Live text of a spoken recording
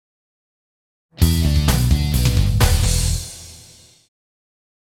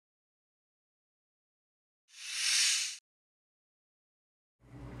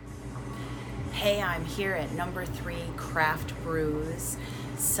Hey, I'm here at number 3 Craft Brews,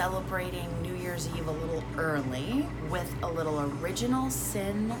 celebrating New Year's Eve a little early with a little Original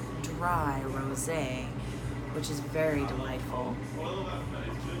Sin Dry Rosé, which is very delightful.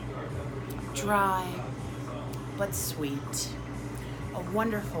 Dry, but sweet. A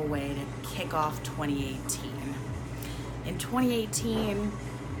wonderful way to kick off 2018. In 2018,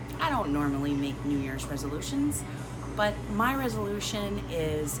 I don't normally make New Year's resolutions, but my resolution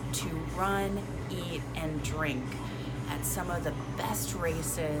is to run, eat, and drink at some of the best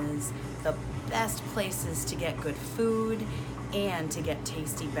races, the best places to get good food, and to get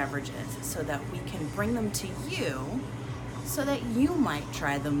tasty beverages so that we can bring them to you so that you might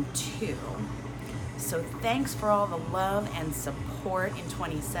try them too. So thanks for all the love and support in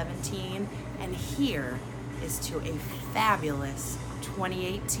 2017, and here is to a fabulous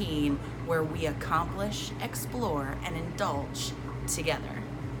 2018 where we accomplish, explore, and indulge together.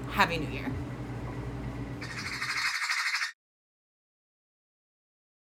 Happy New Year.